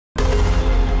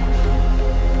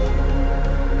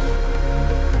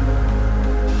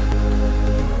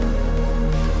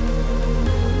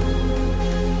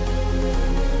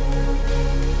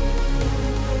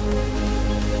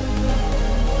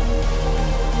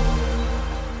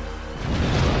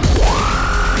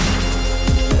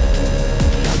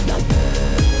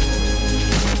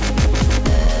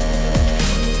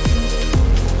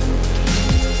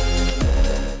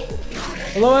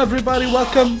Hello everybody,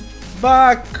 welcome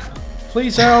back.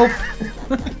 Please help.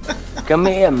 Come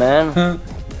here, man.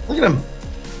 Look at him.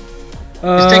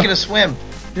 He's taking a swim.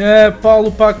 Yeah,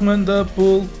 Paulo Pacman, the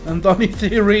pool, and Donny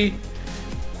Theory.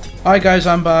 Hi guys,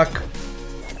 I'm back.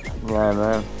 Yeah,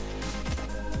 man.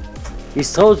 He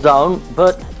throws down,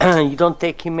 but you don't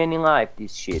take him any life,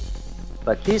 this shit.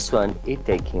 But this one, it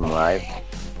take him life.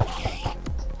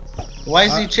 Why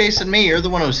is he chasing me? You're the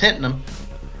one who's hitting him.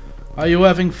 Are you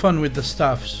having fun with the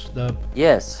stuffs, Dub?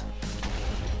 Yes.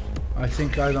 I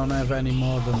think I don't have any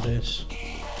more than this.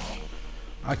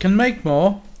 I can make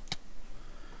more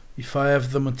if I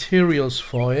have the materials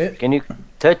for it. Can you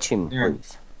touch him, There.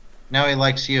 please? Now he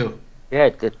likes you. Yeah,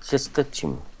 just touch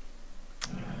him.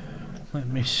 Let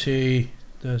me see.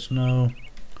 There's no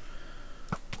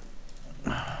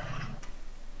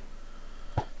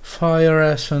fire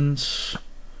essence,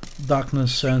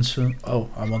 darkness sense. Oh,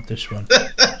 I want this one.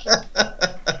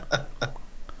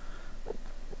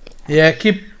 Yeah,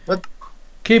 keep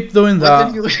doing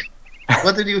that.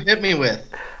 What did you hit me with?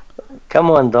 Come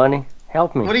on, Donny,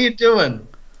 help me. What are you doing?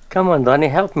 Come on, Donny,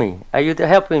 help me. Are you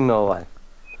helping me or what?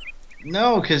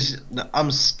 No, because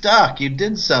I'm stuck. You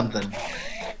did something.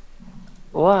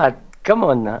 What? Come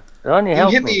on, now. Donny, You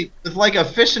help hit me. me with like a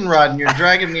fishing rod and you're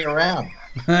dragging me around.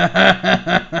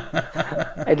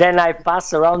 And then I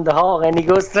pass around the hole and he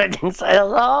goes straight inside the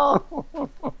hole.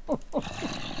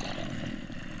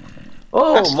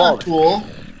 Oh, That's more. not cool.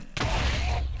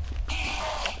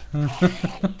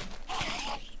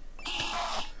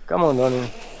 Come on,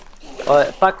 Donny.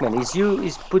 Pac-Man,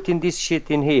 is putting this shit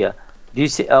in here. Do you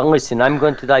see? Listen, I'm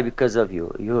going to die because of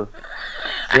you.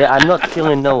 Yeah, I'm not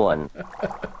killing no one.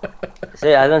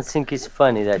 See, I don't think it's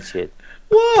funny, that shit.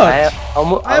 What? I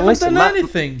haven't listen, done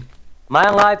anything. My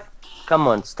life, come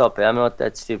on, stop it. I'm not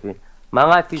that stupid. My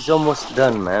life is almost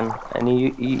done, man. And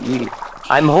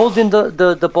I'm holding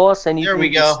the boss, and you. There we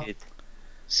do this go. shit.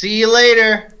 See you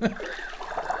later.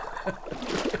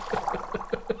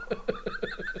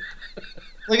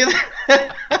 Look at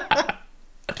that.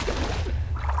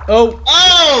 Oh!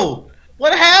 Oh!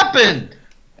 What happened?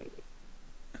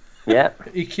 Yeah.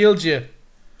 He killed you.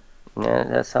 Yeah,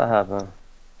 that's how it happened.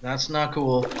 That's not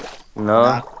cool.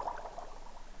 No.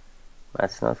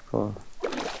 That's not cool.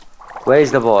 Where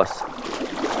is the boss?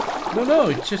 No,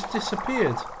 it just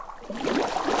disappeared.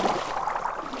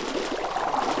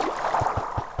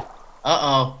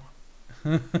 Uh-oh.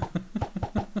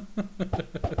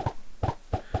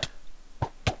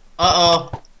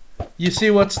 Uh-oh. You see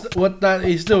what that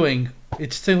is doing?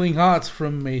 It's stealing hearts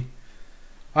from me.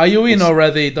 Are you in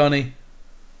already, Donny?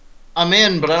 I'm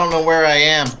in, but I don't know where I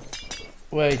am.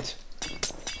 Wait.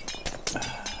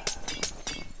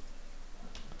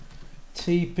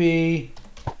 TP.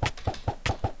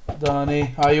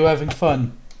 Donny, are you having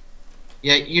fun?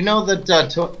 Yeah, you know that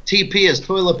TP is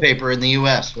toilet paper in the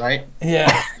US, right?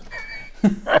 Yeah.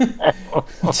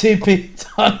 TP,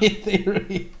 Donny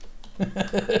Theory.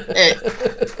 Hey,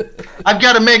 I've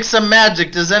got to make some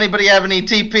magic. Does anybody have any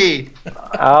TP?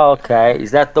 Oh, okay.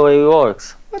 Is that the way it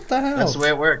works? What the hell? That's the way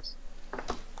it works.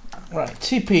 Right,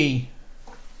 TP.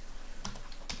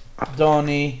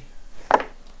 Donny.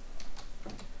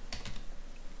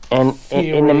 And in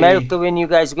Theory. America, when you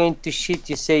guys going to shit,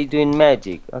 you say doing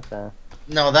magic. Okay.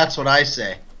 No, that's what I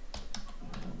say.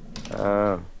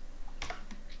 Um,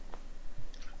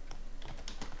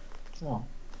 Oh.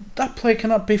 That play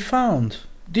cannot be found.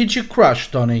 Did you crash,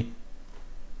 Donny?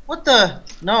 What the?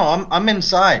 No, I'm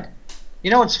inside. You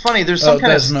know what's funny? There's some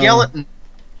kind of skeleton.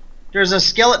 There's a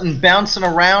skeleton bouncing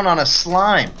around on a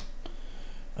slime.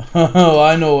 Oh,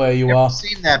 I know where you Never are.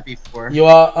 seen that before. You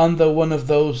are under one of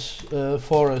those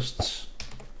forests.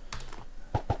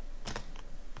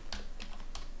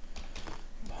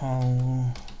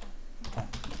 Oh.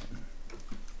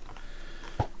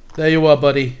 There you are,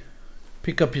 buddy.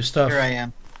 Pick up your stuff. Here I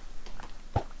am.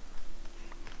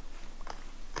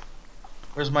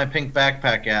 Where's my pink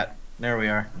backpack at? There we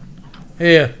are.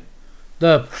 Here.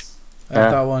 Dub. I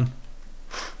have that one.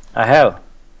 I have.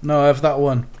 No, I have that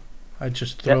one. I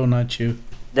just thrown at you.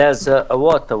 There's a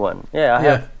water one. Yeah, I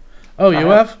have. Oh, you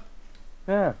have?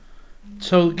 Yeah.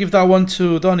 So give that one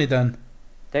to Donny then.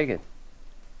 Take it.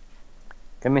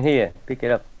 Come in here. Pick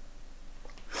it up.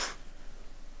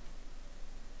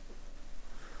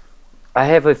 I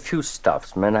have a few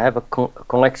stuffs, man. I have a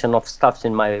collection of stuffs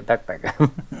in my backpack.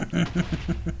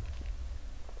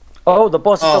 Oh, the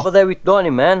boss is over there with Donny,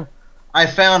 man. I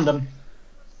found him.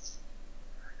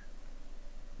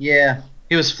 Yeah,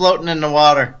 he was floating in the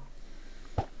water.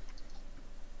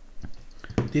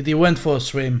 Did he went for a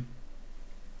swim?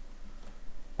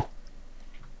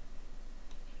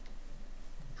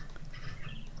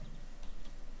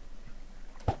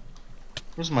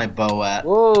 Where's my bow at?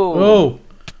 Whoa. Oh,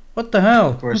 what the hell?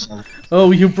 Of course.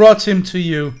 Oh, you brought him to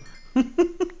you.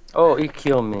 Oh, he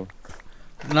killed me.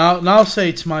 Now say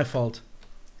it's my fault.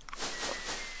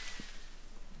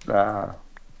 Nah.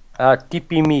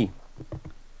 TP me.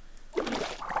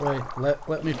 Wait,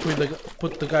 let me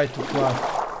put the guy to fly.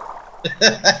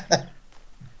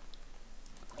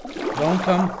 Don't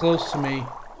come close to me.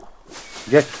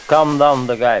 Just calm down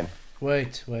the guy.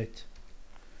 Wait.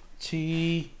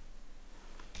 TP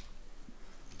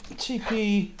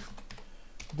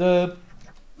the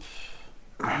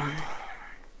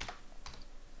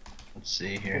Let's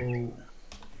see here. oh,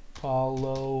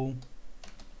 Paulo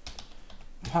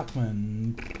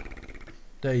Pac-Man.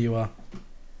 There you are.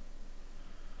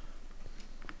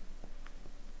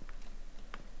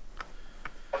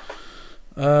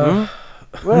 Where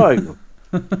are you?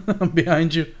 I'm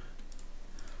behind you.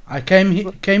 I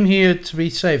came here to be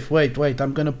safe. Wait,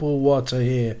 I'm gonna pour water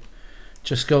here.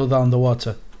 Just go down the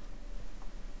water.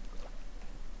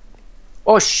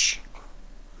 Oh shh.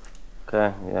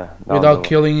 Okay, yeah. Without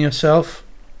killing yourself.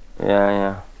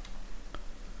 Yeah.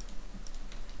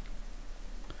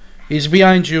 He's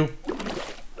behind you.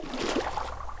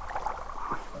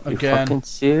 You Again. fucking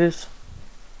serious?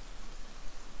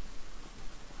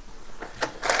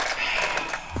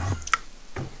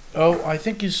 Oh, I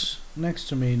think he's next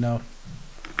to me now.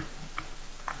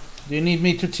 Do you need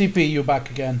me to TP you back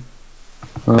again?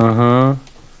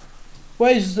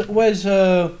 Where's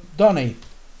Donnie?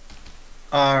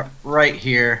 Right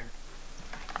here.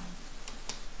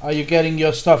 Are you getting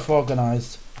your stuff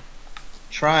organized?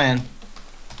 Trying.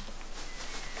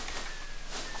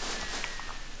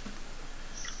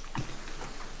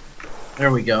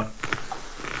 There we go.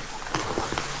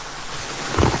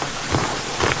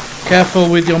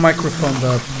 Careful with your microphone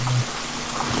though.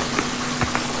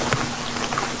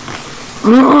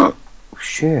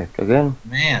 Shit, again?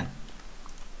 Man.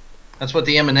 That's what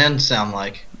the M&Ms sound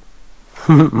like.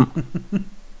 Do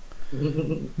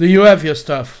you have your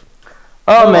stuff?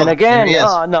 Oh man, again? there he is.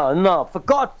 Oh no, for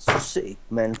God's sake,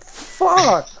 man.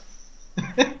 Fuck!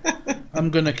 I'm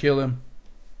gonna kill him.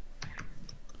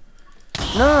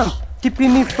 No,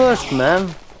 tipping me first,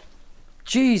 man.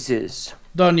 Jesus.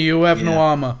 Donnie, you have no Yeah.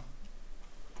 armor.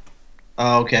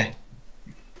 Oh, okay.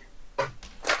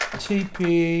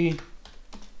 TP.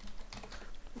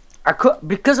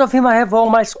 Because of him, I have all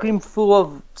my screen full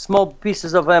of small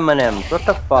pieces of M&M's. What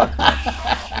the fuck?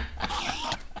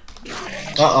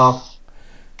 Uh-oh.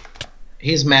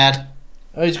 He's mad.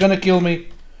 Oh, he's gonna kill me.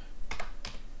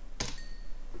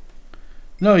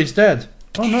 No, he's dead.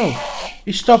 Oh no.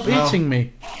 He stopped No. eating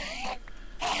me.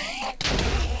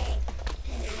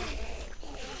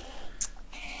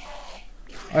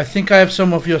 I think I have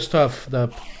some of your stuff,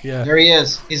 Dub. Yeah. There he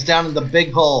is. He's down in the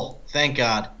big hole. Thank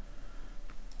God.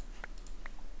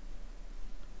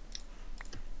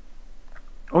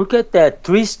 Look at that.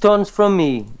 3 stones from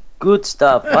me. Good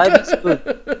stuff. 5 is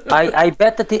good. I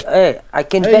bet that I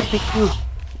can bet with you.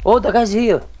 Oh, the guy's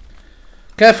here.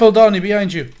 Careful, Donnie,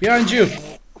 behind you. Behind you.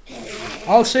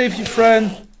 I'll save you,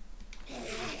 friend.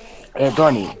 Hey,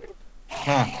 Donnie.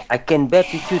 Huh. I can bet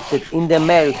with you that in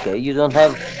America you don't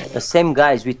have the same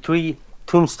guys with 3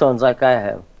 tombstones like I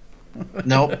have.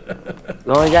 Nope.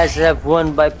 The only guys that have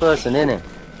 1 by person, innit?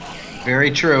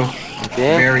 Very true.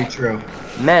 Okay? Very true.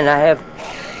 Man, I have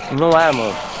no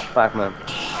armor, Pac-Man.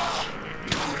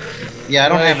 Yeah, I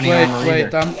don't have any armor Wait,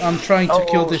 either. I'm trying to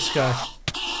kill Oh. this guy.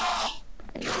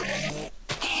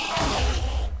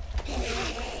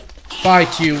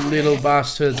 Fight, you little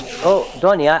bastard. Oh,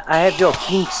 Donnie, I have your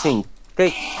pink sink.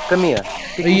 Come here.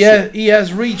 Pick this shit. He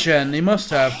has regen, he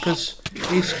must have, because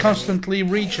he's constantly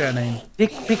regening.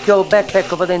 Pick your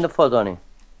backpack over there in the floor, Donnie.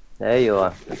 There you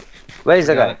are. Where is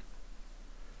the Got guy? it.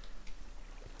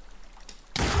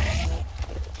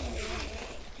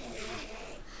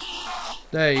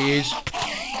 There he is.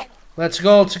 Let's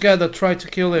go all together, try to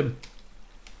kill him.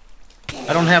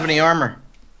 I don't have any armor.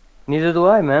 Neither do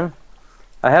I, man.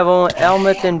 I have a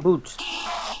helmet and boots.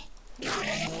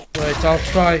 Wait,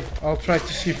 I'll try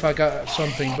to see if I got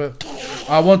something, but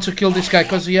I want to kill this guy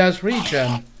because he has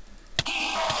regen.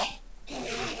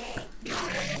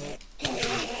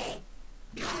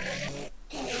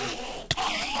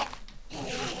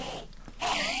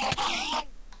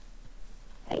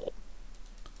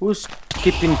 Who's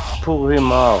keeping pull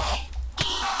him out?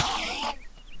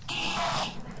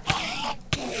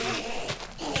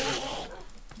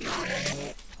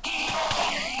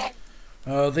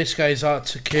 Oh, this guy's hard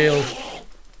to kill.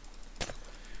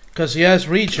 Because he has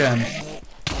regen.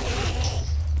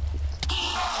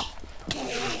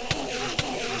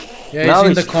 Yeah, Now he's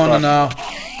in the he's corner fucked. now.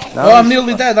 Now Oh, I'm he's nearly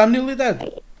fucked. dead, I'm nearly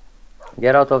dead.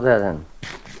 Get out of there then.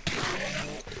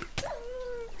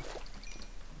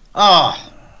 Oh,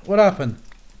 What happened?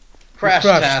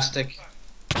 crash-tastic.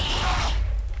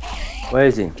 Where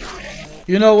is he?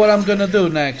 You know what I'm gonna do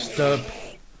next?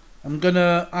 I'm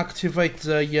gonna activate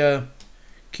the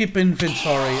keep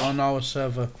inventory on our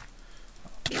server.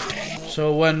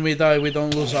 So when we die, we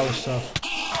don't lose our stuff.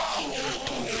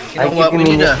 You know what?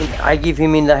 I give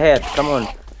him in the head. Come on.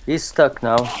 He's stuck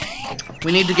now.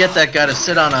 We need to get that guy to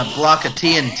sit on a block of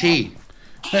TNT.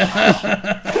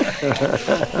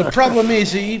 The problem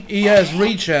is he has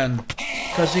regen,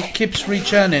 because he keeps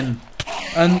regening,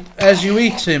 and as you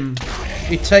eat him,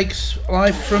 he takes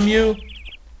life from you.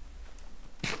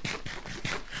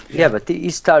 Yeah, but he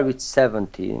started with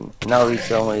 17. Now he's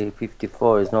only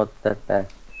 54. It's not that bad.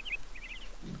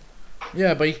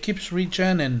 Yeah, but he keeps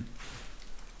regening.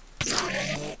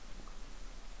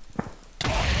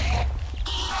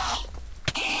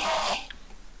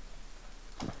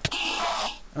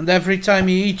 And every time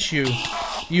he eats you,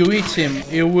 you eat him,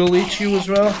 he will eat you as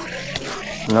well?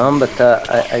 No, but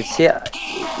I see,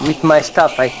 with my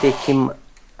stuff, I take him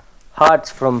hearts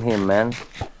from him, man.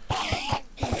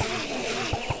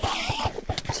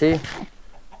 See?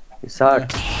 His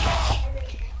heart.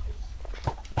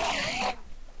 Yeah.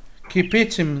 Keep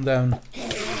eating him then.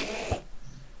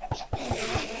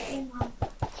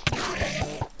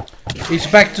 He's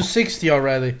back to 60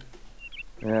 already.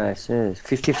 Yeah, I see.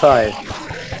 55.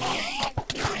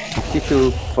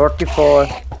 52. 44.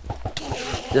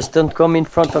 Just don't come in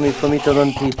front of me for me to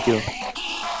don't hit you.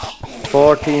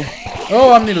 40.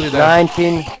 Oh, I'm nearly there.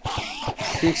 19.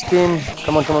 16.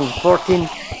 Come on, come on. 14.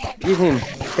 Give him.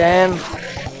 10.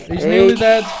 He's 8, nearly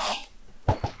dead.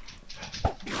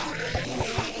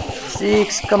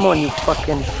 6. Come on, you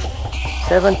fucking.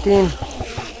 17.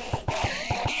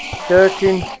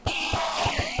 13.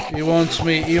 He wants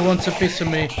me. He wants a piece of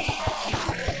me.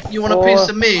 You want a piece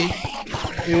of me?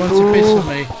 He wants a piece of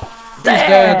me. He's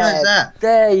There, dead.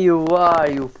 there you are,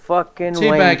 you fucking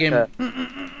Teabag him.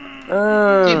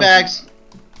 Teabags.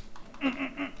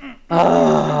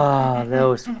 Ah, that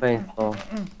was painful.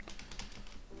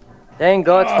 Thank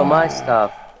God for my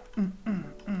stuff.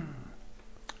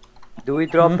 Do we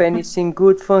drop anything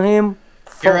good for him?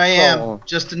 Here I Fuck am, all.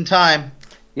 just in time.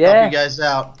 Yeah, Help you guys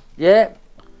out. yeah.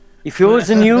 If it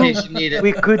wasn't you, In case you need it.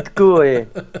 we could go here.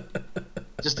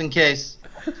 Just in case.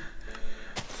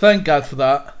 Thank God for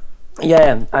that.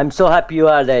 Yeah, I'm so happy you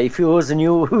are there. If it wasn't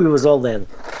you, we was all there.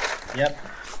 Yep.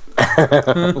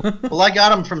 Well, I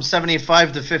got him from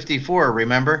 75 to 54,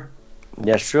 remember?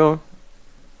 That's true.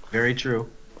 Very true.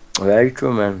 Very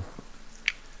true, man.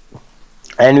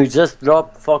 And we just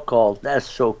dropped fuck all. That's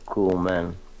so cool,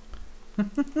 man.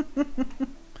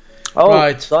 Oh,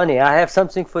 Right. Sonny, I have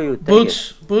something for you. Take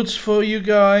Boots for you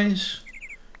guys.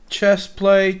 Chest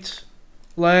plate.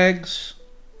 Legs.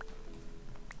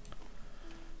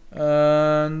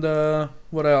 And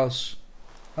what else?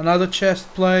 Another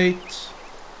chest plate.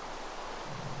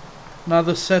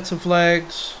 Another set of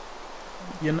legs.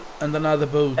 And another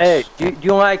boot. Hey, do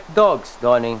you like dogs,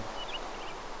 Donnie?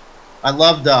 I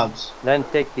love dogs. Then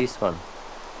take this one.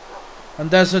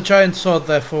 And there's a giant sword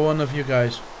there for one of you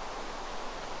guys.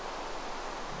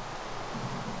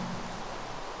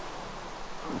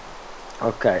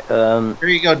 Okay, Here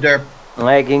you go, Derp.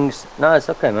 leggings. No, it's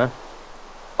okay, man.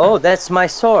 Oh, that's my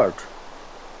sword.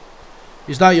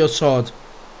 Is that your sword?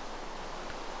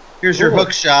 Here's your Ooh.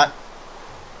 hook shot.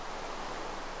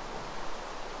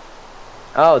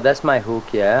 Oh, that's my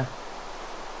hook, yeah.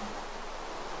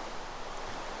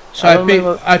 So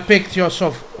I picked your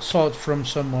sword from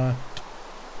somewhere.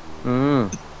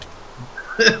 Mm.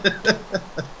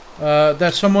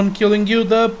 There's someone killing you,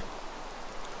 Dub?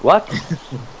 What?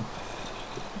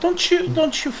 Don't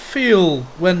you feel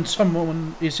when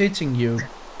someone is hitting you?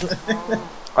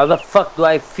 How the fuck do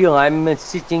I feel? I'm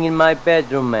sitting in my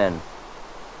bedroom, man.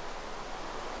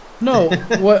 No,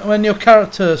 when your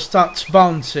character starts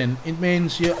bouncing, it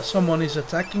means someone is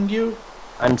attacking you.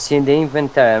 I'm seeing the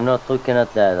inventory. I'm not looking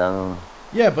at that.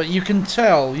 Yeah, but you can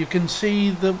tell. You can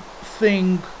see the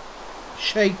thing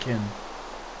shaking.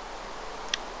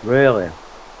 Really?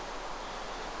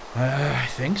 I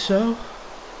think so.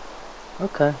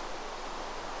 Okay.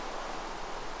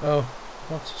 Oh,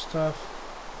 lots of stuff.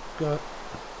 Got.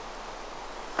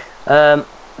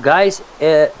 Guys,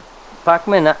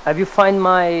 Pac-Man, have you find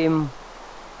my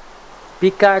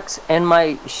pickaxe and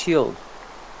my shield?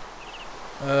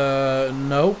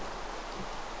 No.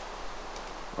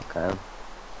 Okay.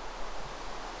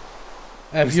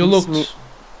 Have you looked?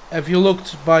 Have you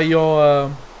looked by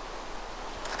your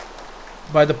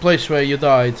by the place where you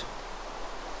died?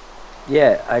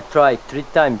 Yeah, I tried 3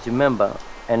 times, remember?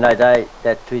 and I died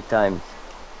that 3 times.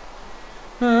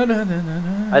 I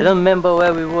don't remember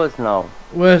where we was now.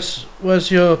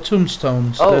 Where's your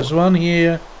tombstones? Oh. There's one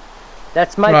here.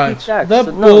 That's my Right. pickaxe. The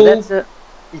No, bull.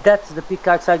 that's the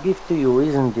pickaxe I give to you,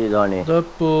 isn't it, Donny? The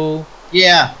bull.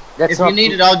 Yeah. That's If you not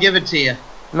need it, I'll give it to you.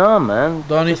 No, man.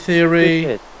 Donny Take theory.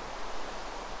 it.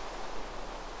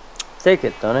 Take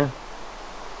it, Donny.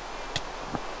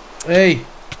 Hey,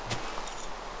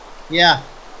 Yeah.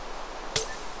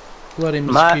 bloody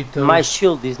mosquitoes. My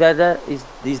shield, is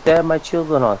there my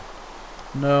shield or not?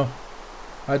 No,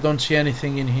 I don't see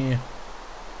anything in here.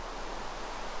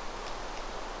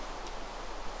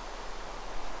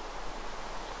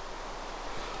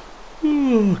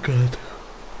 Oh god,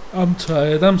 I'm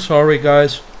tired. I'm sorry,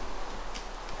 guys.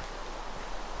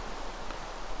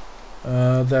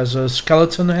 There's a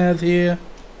skeleton head here.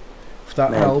 If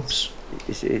that Man, helps.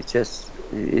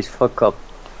 It's fuck up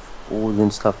wood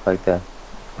and stuff like that.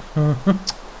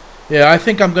 Yeah, I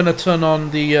think I'm gonna turn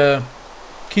on the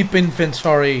keep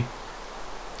inventory.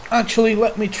 Actually,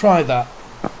 let me try that.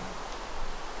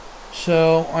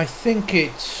 So I think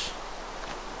it's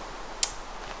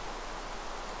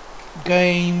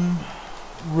game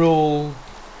rule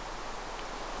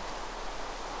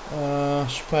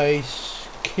space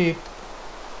keep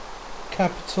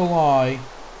capital I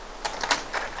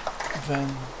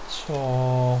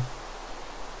inventory,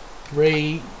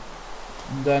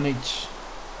 and then it's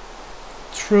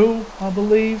true, I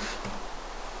believe.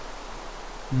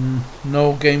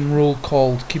 No game rule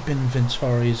called keep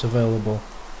inventory is available.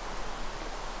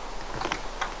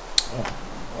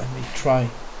 Let me try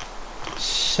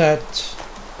set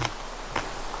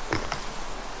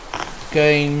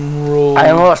game rule.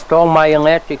 I lost all my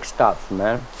electric stuff,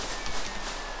 man.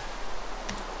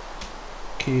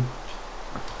 Keep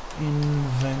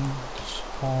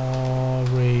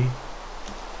inventory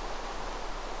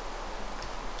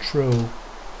true.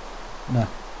 No,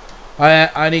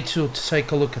 I need to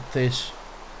take a look at this.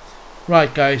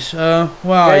 Right, guys. Where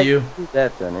are you?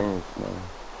 That one is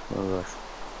no rush.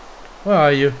 Where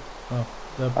are you? Oh,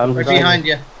 I'm Right behind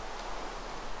you.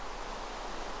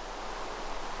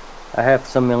 I have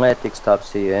some electric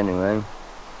stuff here anyway.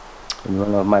 In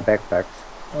one of my backpacks.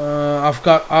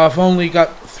 I've only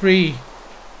got 3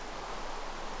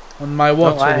 on my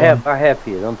water. No, I have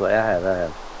here. Don't worry. I have. I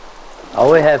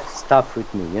always have stuff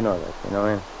with me. You know that. You know what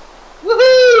I mean?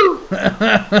 Woohoo!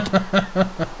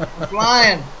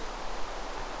 Flying.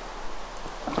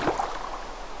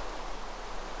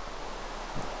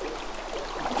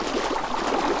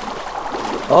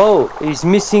 Oh, he's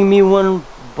missing me one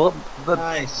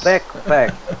Nice.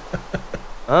 backpack.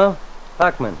 Huh?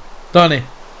 Pac-Man. Donny.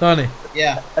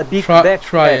 Yeah. A big Try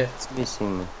backpack it. is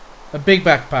missing me. A big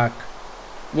backpack.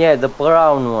 Yeah, the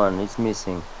brown one is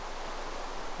missing.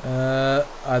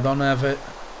 I don't have it.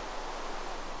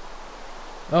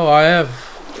 Oh, I have.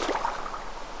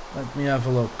 Let me have a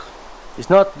look. It's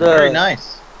not the Very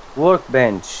nice.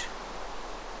 workbench.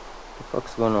 What the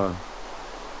fuck's going on?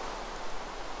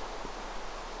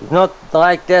 It's not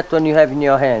like that one you have in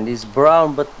your hand. It's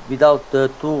brown but without the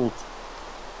tools.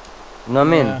 You know what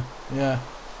I mean? Yeah.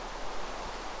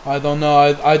 I don't know.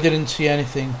 I didn't see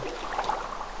anything.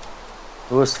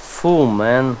 It was full,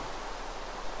 man.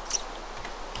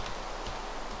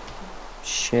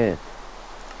 Shit.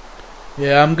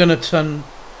 Yeah, I'm gonna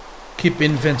keep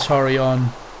inventory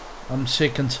on. I'm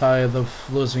sick and tired of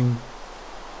losing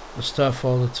the stuff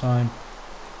all the time.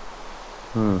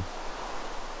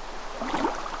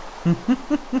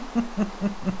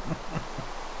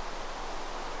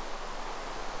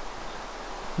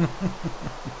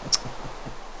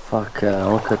 Fuck,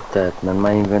 look at that, man.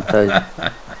 My inventory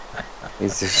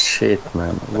is a shit,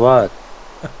 man. What?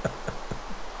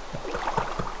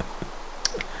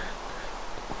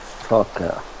 Fuck.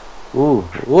 Ooh,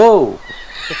 whoa! What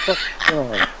the fuck is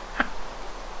going on?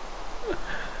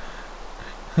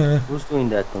 Who's doing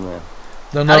that to me?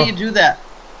 Don't How know. do you do that?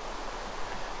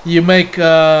 You make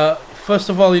first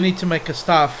of all you need to make a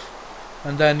staff,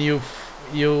 and then you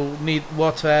need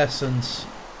water essence,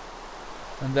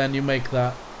 and then you make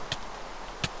that.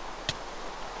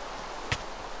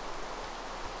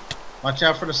 Watch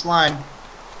out for the slime.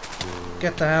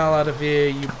 Get the hell out of here,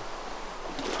 you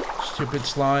stupid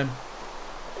slime.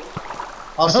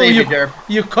 I'll save you, you, Derp.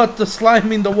 you caught the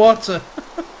slime in the water.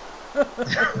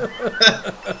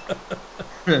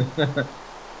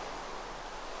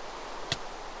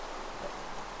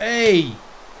 Hey!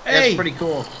 That's Hey! pretty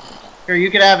cool. Here,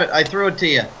 you can have it. I threw it to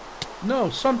you. No,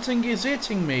 something is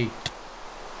hitting me.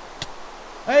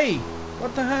 Hey!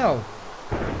 What the hell?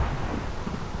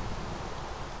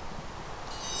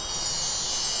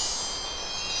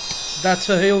 That's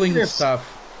a healing Yes. stuff.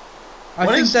 I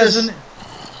What think is there's this? an.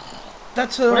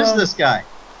 That's a. What is this guy?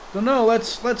 Don't know.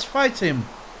 Let's fight him.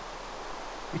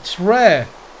 It's rare.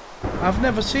 I've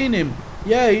never seen him.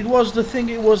 Yeah, it was the thing.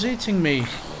 It was eating me.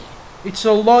 It's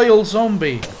a loyal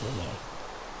zombie.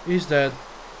 He's dead.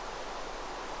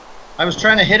 I was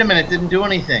trying to hit him and it didn't do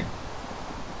anything.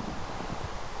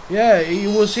 Yeah, he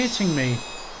was eating me.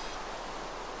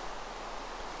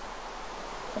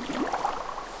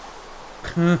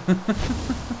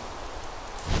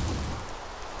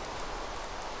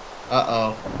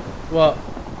 Uh-oh. What?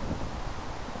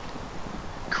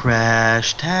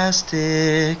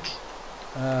 Crash-tastic.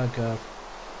 Oh god.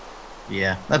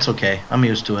 Yeah, that's okay. I'm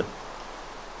used to it.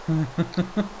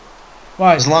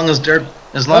 Right. As long as Derp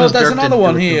There's Derp another didn't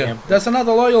one do it to here. him. There's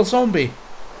another loyal zombie.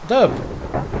 Dub.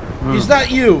 Is that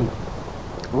you?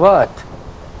 What?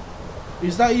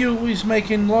 Is that you who's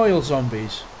making loyal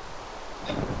zombies?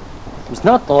 He's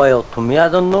not loyal to me. I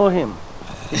don't know him.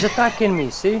 He's attacking me.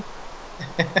 See?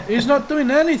 He's not doing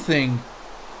anything.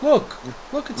 Look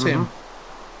at him.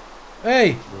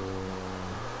 Hey.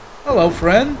 Hello,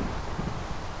 friend.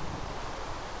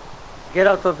 Get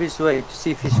out of his way to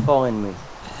see if he's following me.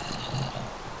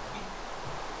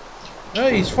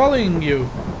 Hey, he's following you.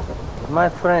 My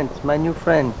friend, my new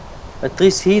friend. At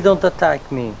least he don't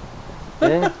attack me.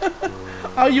 Eh?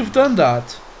 How you've done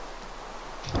that?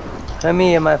 Come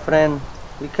here, my friend.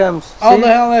 He comes. How See? the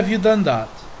hell have you done that?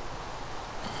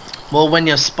 Well, when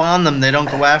you spawn them, they don't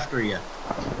go after you.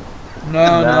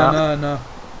 No. Nah.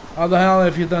 How the hell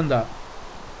have you done that?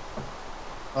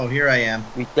 Oh, here I am.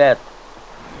 With that.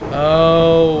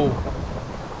 Oh.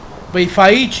 But if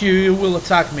I eat you, you will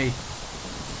attack me.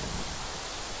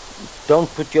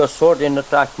 Don't put your sword and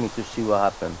attack me to see what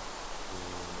happens.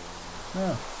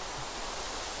 Yeah.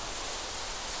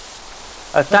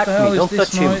 Attack What the hell me, is don't this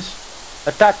touch him. noise?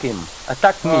 Attack him.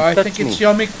 Attack me, Oh, I touch think me. it's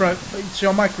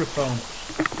your microphone.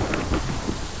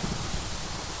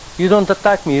 You don't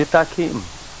attack me, you attack him.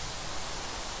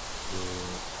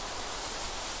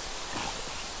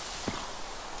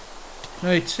 No,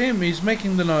 it's him. He's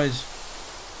making the noise.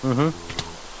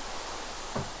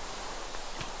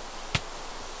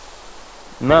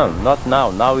 No, not now.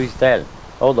 Now he's dead.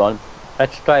 Hold on.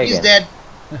 Let's try He's again.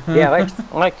 dead. Yeah,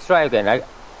 let's try again.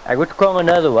 I would call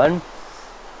another one.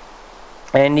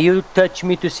 And you touch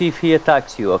me to see if he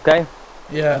attacks you, okay?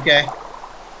 Yeah. Okay.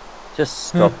 Just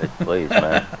stop it, please,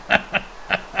 man.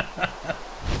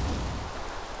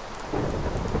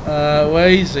 Where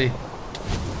is he?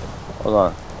 Hold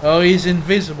on. Oh, he's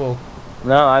invisible.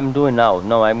 No, I'm doing now.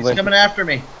 No, I'm He's going coming after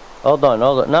me. Hold on.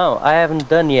 No, I haven't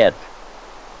done yet.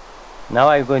 Now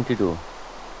I'm going to do.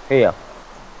 Here.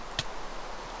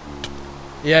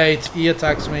 Yeah, he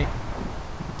attacks me.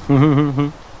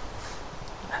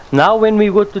 Now when we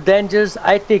go to dangers,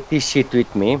 I take this shit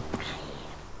with me.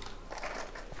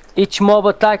 Each mob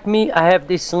attack me, I have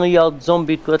this real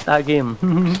zombie to attack him.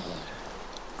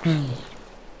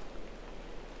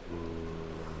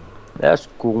 That's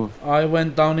cool. I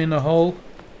went down in a hole.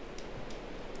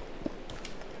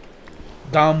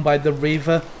 Down by the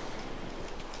river.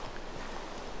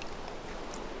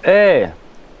 Hey!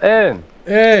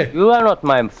 Hey! You are not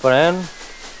my friend.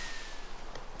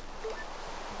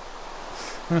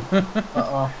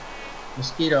 Uh-oh.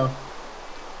 Mosquito.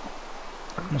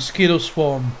 Mosquito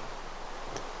swarm.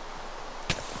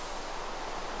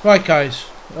 Right, guys.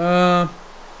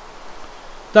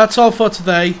 That's all for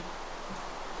today.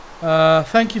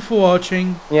 Thank you for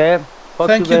watching. Yeah.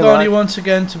 Thank you, Donnie, once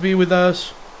again to be with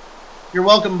us. You're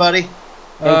welcome, buddy.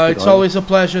 It's always a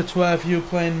pleasure to have you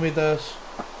playing with us.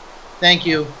 Thank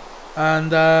you.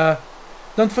 And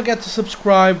don't forget to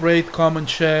subscribe, rate, comment,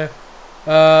 share.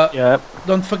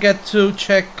 Don't forget to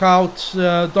check out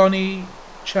Donnie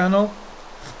channel.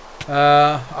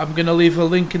 I'm gonna leave a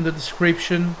link in the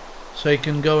description so you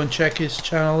can go and check his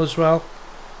channel as well.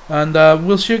 And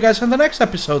we'll see you guys in the next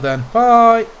episode then.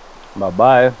 Bye.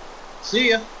 Bye-bye. See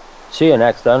ya. See you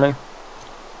next, Donnie.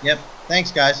 Yep.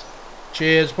 Thanks, guys.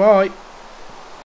 Cheers. Bye.